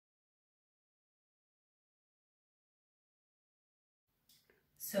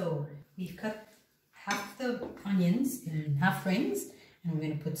So we've cut half the onions in half rings, and we're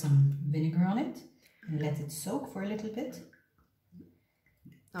going to put some vinegar on it and let it soak for a little bit.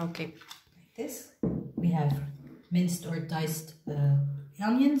 Okay. Like this. We have minced or diced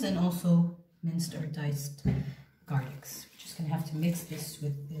onions and also minced or diced garlics. We're just going to have to mix this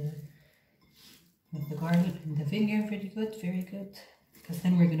with the garlic and the vinegar. Very good. Because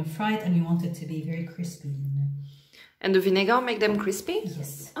then we're going to fry it, and we want it to be very crispy. And the vinegar make them crispy?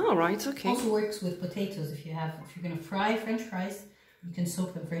 Yes. Oh, right, okay. Also works with potatoes. If you're going to fry French fries, you can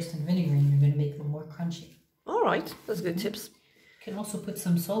soak them first in vinegar, and you're going to make them more crunchy. All right, that's good tips. You can also put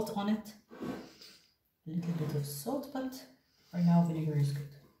some salt on it. A little bit of salt, but for now vinegar is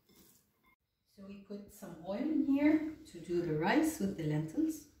good. So we put some oil in here to do the rice with the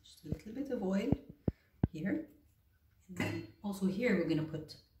lentils. Just a little bit of oil here. And then also here we're going to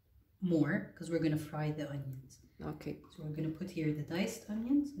put more because we're going to fry the onions. Okay. So we're going to put here the diced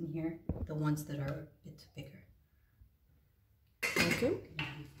onions and here the ones that are a bit bigger. Okay. I'm going to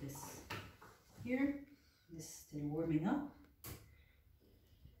leave this here. This is still warming up.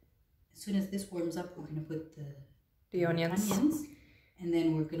 As soon as this warms up, we're going to put the onions. And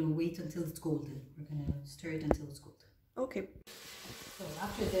then we're going to wait until it's golden. We're going to stir it until it's golden. Okay. So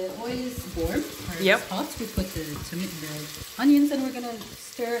after the oil is warm, or yep. it's hot, we put the onions, and we're going to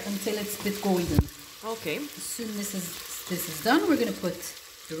stir until it's a bit golden. Okay. As soon as this is done, we're going to put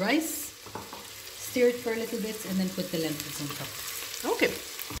the rice, stir it for a little bit, and then put the lentils on top. Okay.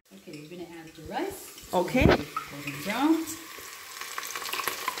 Okay, we're going to add the rice. Okay. Golden brown.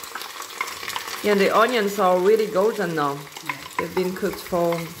 Yeah, the onions are really golden now. Yeah. They've been cooked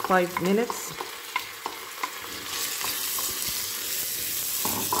for 5 minutes.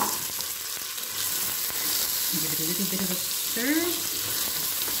 Give it a little bit of a stir.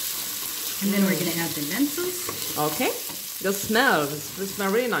 And then we're going to add the lentils. Okay. The smell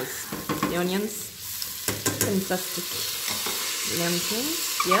really nice. The onions. Fantastic.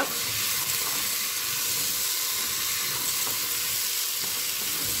 Lentils. Yep.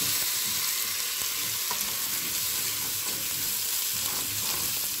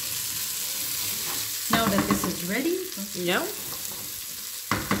 Now that this is ready, yeah. I'm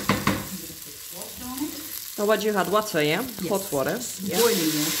going to put water on it. So what you had water, yeah? Yes. Hot water. Yeah.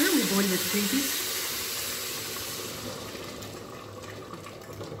 Boiling water. We boil it preheat.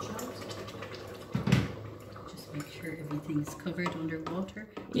 Just make sure everything is covered underwater.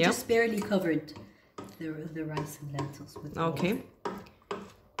 We just barely covered the rice and lentils with the water.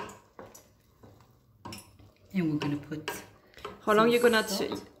 And we're going to put. How long are you gonna?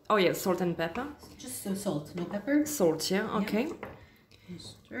 Oh yeah, salt and pepper. Just salt, no pepper. Salt, yeah. Okay. And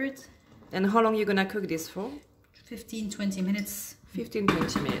stir it. And how long are you gonna cook this for? 15-20 minutes.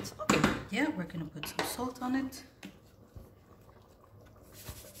 15-20 minutes. Okay. Yeah, we're gonna put some salt on it.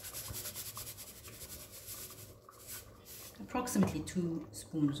 Approximately 2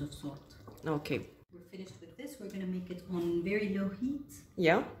 spoons of salt. Okay. We're finished with this. We're gonna make it on very low heat.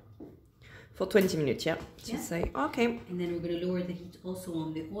 Yeah. For 20 minutes, yeah. To say. Okay. And then we're gonna lower the heat also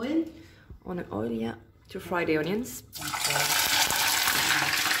on the oil. On the oil, yeah. To fry the onions.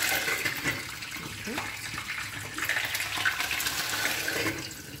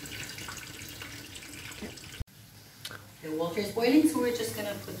 The water is boiling, so we're just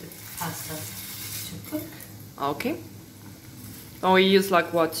gonna put the pasta to cook. Okay. Oh, we use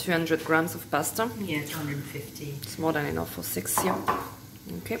like what, 200 grams of pasta? Yeah, 250. It's more than enough for 6, yeah.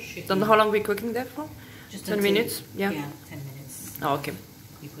 Okay. Then how long are we cooking that for? Just 10 minutes? Yeah. Yeah, 10 minutes. Oh, okay.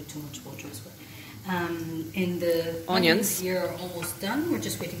 You put too much water as well. And the onions here are almost done. We're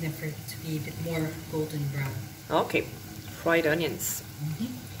just waiting them for it to be a bit more golden brown. Okay. Fried onions.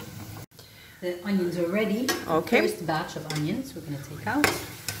 The onions are ready. Okay. First batch of onions we're going to take out.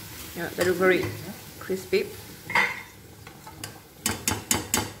 Yeah, they look very crispy.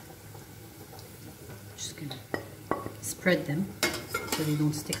 Just going to spread them so they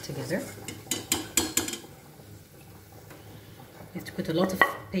don't stick together. You have to put a lot of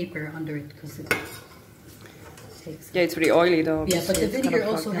paper under it because it takes. Yeah, it's really oily though. Yeah, but the vinegar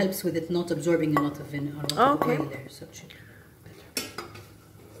also helps with it not absorbing a lot of oil there, so it should be better.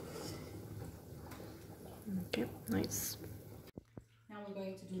 Okay, nice. Now we're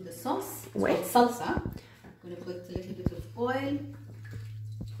going to do the sauce. Wait. It's called salsa. I'm going to put a little bit of oil.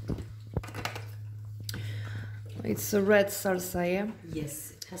 It's a red salsa, yeah?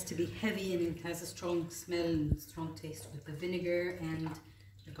 Yes, it has to be heavy and it has a strong smell and strong taste with the vinegar and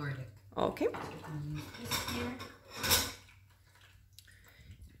the garlic. Okay. So I'm going to use this here.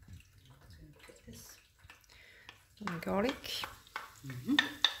 Put this. And garlic.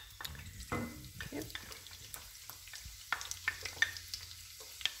 Okay.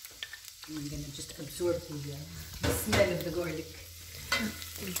 you just absorb the smell of the garlic.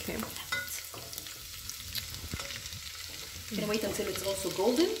 Okay. You can wait until it's also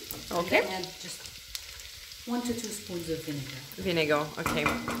golden. Okay. And then add just 1 to 2 spoons of vinegar. Vinegar, okay.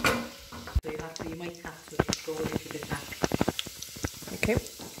 So you might have to go a little bit back. Okay. I'm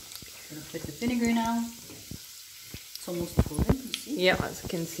gonna put the vinegar now. It's almost golden, you see? Yeah, as you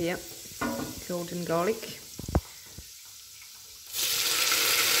can see, yeah. Golden garlic.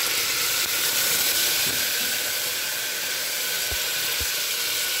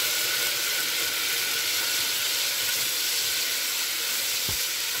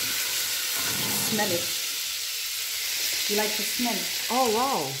 Smell it. You like to smell it? Oh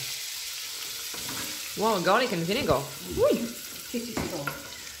wow! Wow, garlic and vinegar. Pretty strong.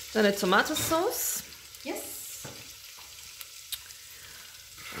 Then a tomato sauce. Yes.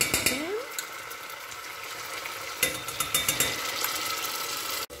 Okay.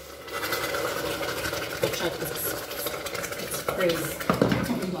 Watch out, it's crazy.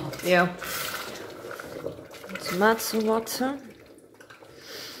 Yeah. Tomato water.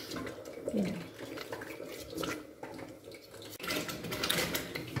 Yeah.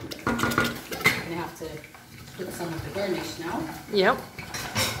 I'm gonna have to put some of the garnish now. Yeah.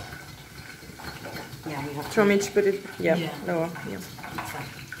 Yeah, we have to. From each, put it. Yeah. Yeah. Lower. Yeah.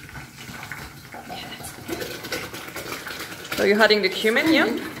 Exactly. Yeah, that's good. So you're adding the cumin, yeah?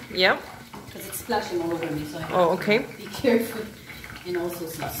 Yeah. Because it's splashing all over me, so I have okay. to be careful. And also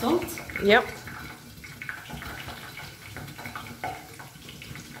some salt. Yep.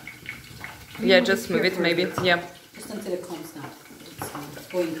 Yeah, just move it, maybe. Yeah. Just until it calms down. It's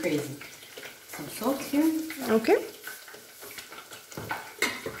going crazy. Some salt here. Okay.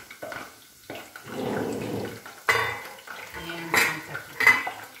 And some pepper.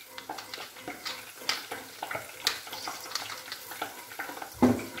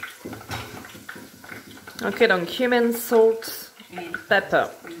 Okay, then cumin, salt, And pepper.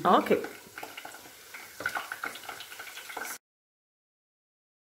 Okay.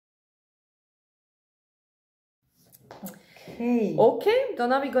 Okay, then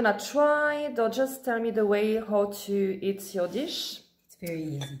now we're gonna try. Just tell me the way how to eat your dish. it's very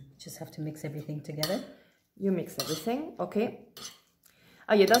easy. Just have to mix everything together. You mix everything, okay.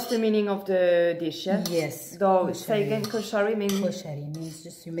 Ah yeah, that's the meaning of the dish, yeah? Yes. So, say again, koshari means... Koshari means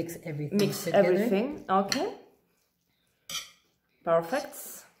just you mix everything Mix together. everything, okay. Perfect.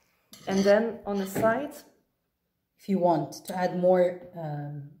 And then on the side... If you want to add more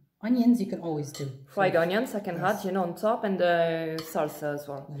onions, you can always do. Fried onions I can add, you know, on top, and the salsa as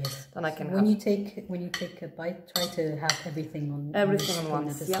well. Yes. Then I can when you take a bite, try to have everything on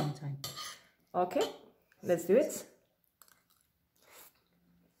once, at the yeah. same time. Okay, let's do it.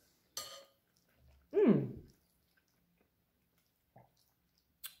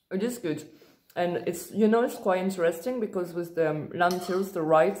 It is good, and it's, you know, it's quite interesting because with the lentils, the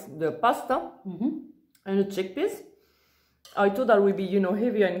rice, the pasta, and the chickpeas, I thought that would be, you know,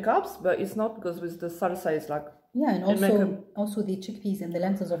 heavier in carbs, but it's not, because with the salsa it's like... Yeah, and also the chickpeas and the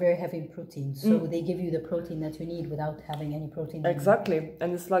lentils are very heavy in protein, so they give you the protein that you need without having any protein. Exactly,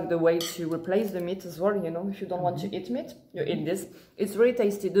 and it's like the way to replace the meat as well, you know. If you don't want to eat meat, you eat this. It's really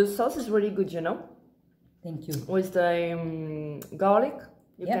tasty. The sauce is really good, you know. Thank you. With the garlic,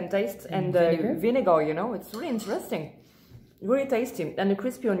 you can taste, and the vinegar, you know. It's really interesting. Really tasty, and the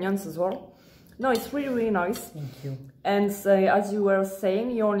crispy onions as well. No, it's really, really nice. Thank you. And as you were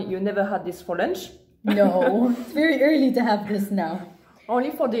saying, you never had this for lunch. No, it's very early to have this now.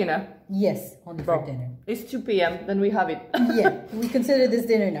 Only for dinner? Yes, only for dinner. It's 2 p.m, then we have it. Yeah, we consider this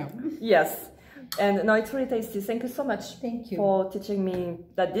dinner now. Yes. And no, it's really tasty. Thank you so much. Thank you. For teaching me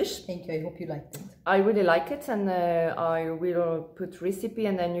that dish. Thank you, I hope you liked it. I really like it, and I will put recipe,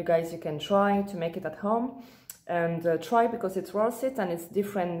 and then you guys, you can try to make it at home. And try, because it's worth it, and it's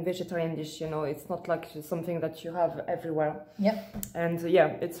different vegetarian dish, you know. It's not like something that you have everywhere. Yep. And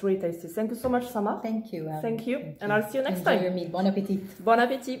yeah, it's really tasty. Thank you so much, Samar. Thank you. Thank you. And I'll see you next time. Enjoy your meal. Bon appetit. Bon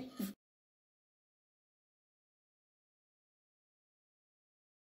appetit.